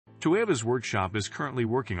Toyota's workshop is currently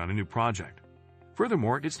working on a new project.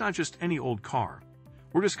 Furthermore, it's not just any old car.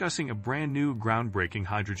 We're discussing a brand new groundbreaking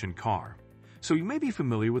hydrogen car. So you may be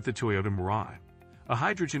familiar with the Toyota Mirai, a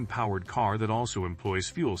hydrogen-powered car that also employs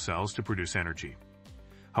fuel cells to produce energy.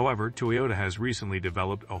 However, Toyota has recently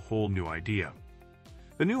developed a whole new idea.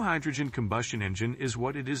 The new hydrogen combustion engine is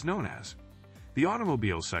what it is known as. The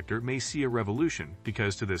automobile sector may see a revolution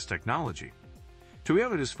because to this technology.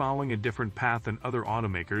 Toyota is following a different path than other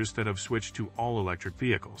automakers that have switched to all-electric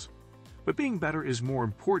vehicles. But being better is more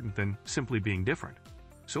important than simply being different.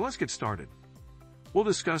 So let's get started. We'll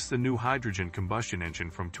discuss the new hydrogen combustion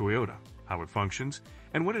engine from Toyota, how it functions,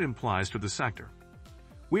 and what it implies to the sector.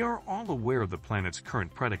 We are all aware of the planet's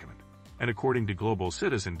current predicament, and according to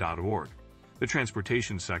globalcitizen.org, the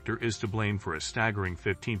transportation sector is to blame for a staggering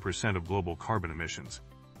 15% of global carbon emissions.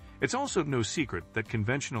 It's also no secret that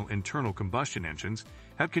conventional internal combustion engines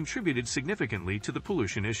have contributed significantly to the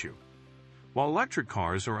pollution issue. While electric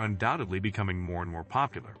cars are undoubtedly becoming more and more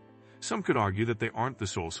popular, some could argue that they aren't the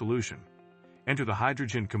sole solution. Enter the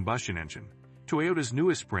hydrogen combustion engine, Toyota's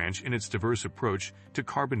newest branch in its diverse approach to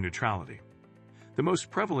carbon neutrality. The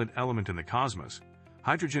most prevalent element in the cosmos,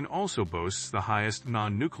 hydrogen also boasts the highest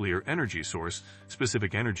non-nuclear energy source,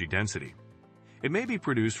 specific energy density. It may be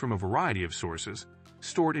produced from a variety of sources,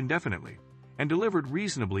 stored indefinitely, and delivered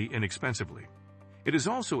reasonably inexpensively. It is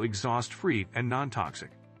also exhaust-free and non-toxic.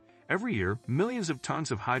 Every year, millions of tons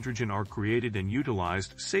of hydrogen are created and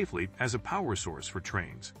utilized safely as a power source for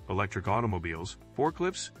trains, electric automobiles,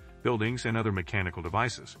 forklifts, buildings, and other mechanical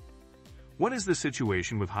devices. What is the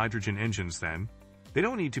situation with hydrogen engines then? They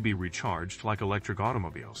don't need to be recharged like electric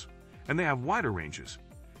automobiles, and they have wider ranges.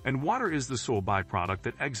 And water is the sole byproduct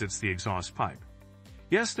that exits the exhaust pipe.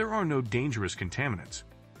 Yes, there are no dangerous contaminants.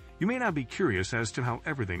 You may now be curious as to how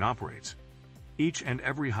everything operates. Each and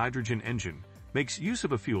every hydrogen engine makes use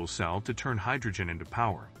of a fuel cell to turn hydrogen into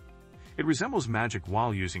power. It resembles magic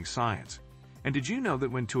while using science. And did you know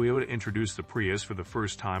that when Toyota introduced the Prius for the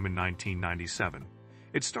first time in 1997,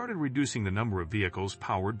 it started reducing the number of vehicles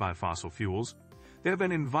powered by fossil fuels? They have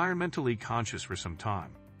been environmentally conscious for some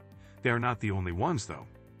time. They are not the only ones, though.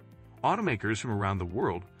 Automakers from around the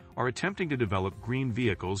world are attempting to develop green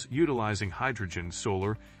vehicles utilizing hydrogen,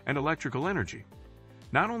 solar, and electrical energy.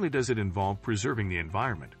 Not only does it involve preserving the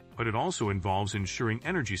environment, but it also involves ensuring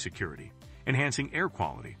energy security, enhancing air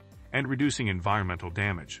quality, and reducing environmental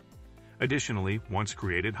damage. Additionally, once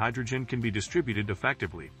created, hydrogen can be distributed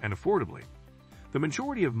effectively and affordably. The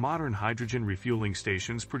majority of modern hydrogen refueling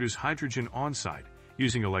stations produce hydrogen on-site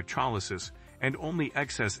using electrolysis and only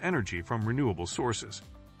excess energy from renewable sources.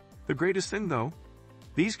 The greatest thing, though?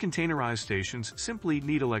 These containerized stations simply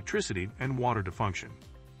need electricity and water to function.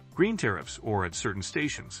 Green tariffs, or at certain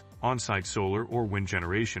stations, on-site solar or wind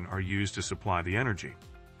generation are used to supply the energy.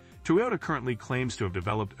 Toyota currently claims to have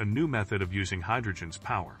developed a new method of using hydrogen's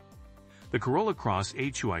power. The Corolla Cross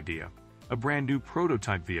A2 idea, a brand new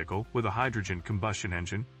prototype vehicle with a hydrogen combustion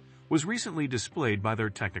engine, was recently displayed by their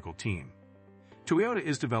technical team. Toyota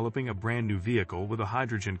is developing a brand new vehicle with a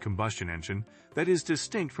hydrogen combustion engine that is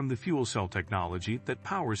distinct from the fuel cell technology that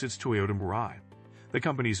powers its Toyota Mirai, the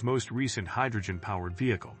company's most recent hydrogen-powered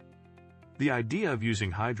vehicle. The idea of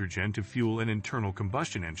using hydrogen to fuel an internal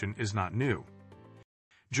combustion engine is not new.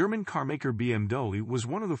 German carmaker BMW was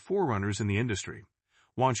one of the forerunners in the industry,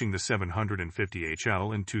 launching the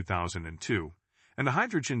 750HL in 2002 and the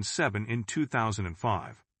Hydrogen 7 in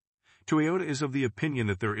 2005. Toyota is of the opinion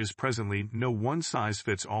that there is presently no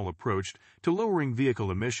one-size-fits-all approach to lowering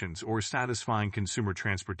vehicle emissions or satisfying consumer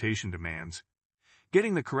transportation demands.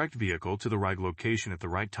 Getting the correct vehicle to the right location at the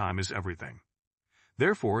right time is everything.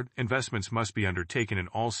 Therefore, investments must be undertaken in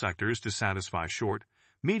all sectors to satisfy short,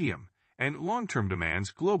 medium, and long-term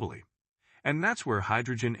demands globally. And that's where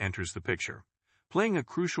hydrogen enters the picture, playing a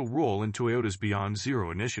crucial role in Toyota's Beyond Zero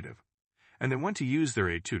initiative, and they want to use their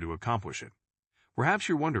A2 to accomplish it. Perhaps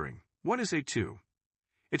you're wondering, what is A2?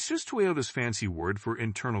 It's just Toyota's fancy word for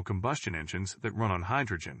internal combustion engines that run on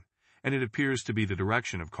hydrogen, and it appears to be the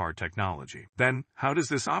direction of car technology. Then, how does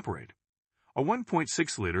this operate? A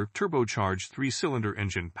 1.6-liter turbocharged three-cylinder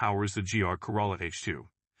engine powers the GR Corolla H2,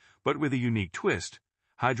 but with a unique twist,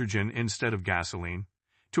 hydrogen instead of gasoline.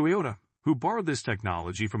 Toyota, who borrowed this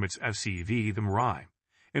technology from its FCEV, the Mirai,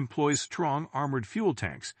 employs strong armored fuel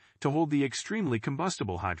tanks to hold the extremely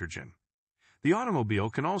combustible hydrogen. The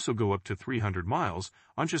automobile can also go up to 300 miles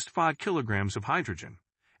on just 5 kilograms of hydrogen,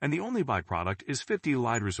 and the only byproduct is 50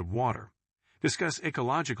 liters of water. Discuss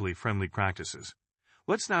ecologically friendly practices.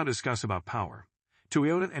 Let's now discuss about power.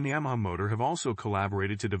 Toyota and Yamaha Motor have also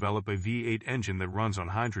collaborated to develop a V8 engine that runs on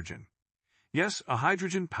hydrogen. Yes, a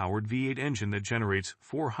hydrogen-powered V8 engine that generates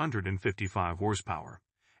 455 horsepower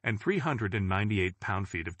and 398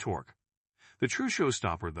 pound-feet of torque. The true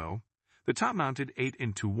showstopper, though, the top-mounted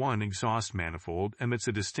 8-into-1 exhaust manifold emits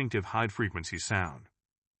a distinctive high-frequency sound.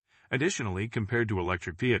 Additionally, compared to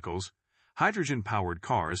electric vehicles, hydrogen-powered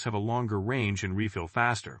cars have a longer range and refill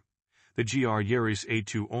faster. The GR Yaris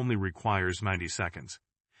A2 only requires 90 seconds.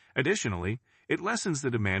 Additionally, it lessens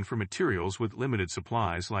the demand for materials with limited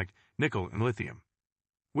supplies like nickel and lithium,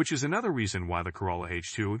 which is another reason why the Corolla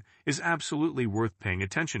H2 is absolutely worth paying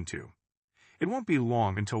attention to. It won't be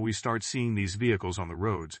long until we start seeing these vehicles on the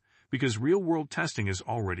roads because real-world testing has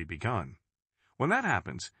already begun. When that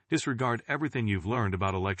happens, disregard everything you've learned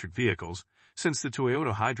about electric vehicles, since the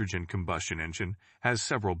Toyota hydrogen combustion engine has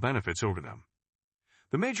several benefits over them.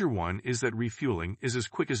 The major one is that refueling is as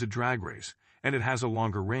quick as a drag race, and it has a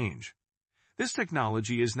longer range. This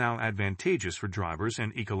technology is now advantageous for drivers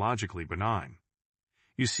and ecologically benign.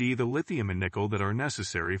 You see, the lithium and nickel that are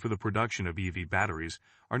necessary for the production of EV batteries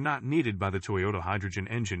are not needed by the Toyota hydrogen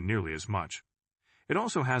engine nearly as much. It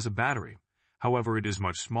also has a battery. However, it is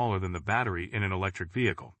much smaller than the battery in an electric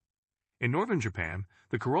vehicle. In northern Japan,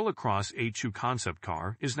 the Corolla Cross H2 concept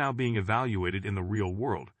car is now being evaluated in the real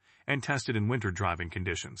world and tested in winter driving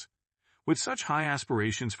conditions. With such high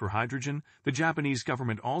aspirations for hydrogen, the Japanese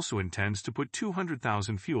government also intends to put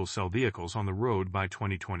 200,000 fuel cell vehicles on the road by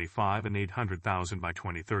 2025 and 800,000 by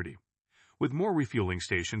 2030, with more refueling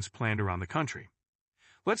stations planned around the country.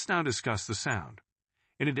 Let's now discuss the sound.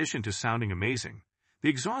 In addition to sounding amazing, the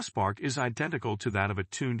exhaust spark is identical to that of a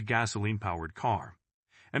tuned gasoline-powered car.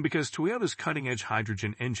 And because Toyota's cutting-edge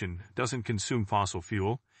hydrogen engine doesn't consume fossil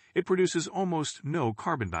fuel, it produces almost no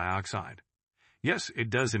carbon dioxide. Yes, it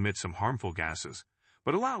does emit some harmful gases,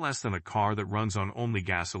 but a lot less than a car that runs on only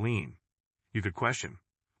gasoline. You could question,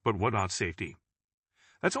 but what about safety?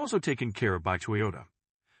 That's also taken care of by Toyota.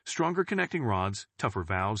 Stronger connecting rods, tougher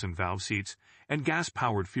valves and valve seats, and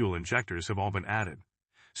gas-powered fuel injectors have all been added,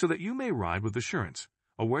 so that you may ride with assurance,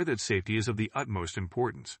 aware that safety is of the utmost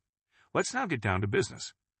importance. Let's now get down to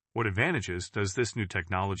business. What advantages does this new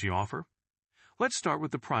technology offer? Let's start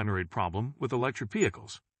with the primary problem with electric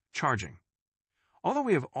vehicles: charging. Although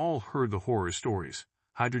we have all heard the horror stories,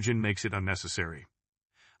 hydrogen makes it unnecessary.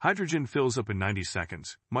 Hydrogen fills up in 90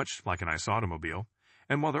 seconds, much like an ICE automobile,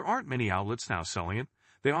 and while there aren't many outlets now selling it,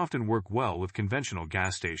 they often work well with conventional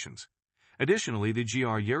gas stations. Additionally, the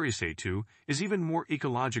GR Yaris A2 is even more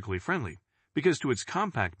ecologically friendly because to its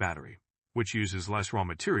compact battery, which uses less raw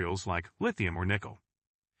materials like lithium or nickel.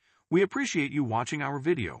 We appreciate you watching our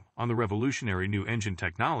video on the revolutionary new engine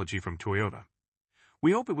technology from Toyota.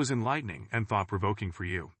 We hope it was enlightening and thought-provoking for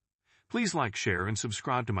you. Please like, share, and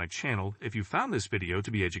subscribe to my channel if you found this video to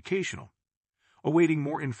be educational. Awaiting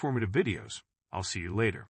more informative videos. I'll see you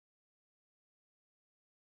later.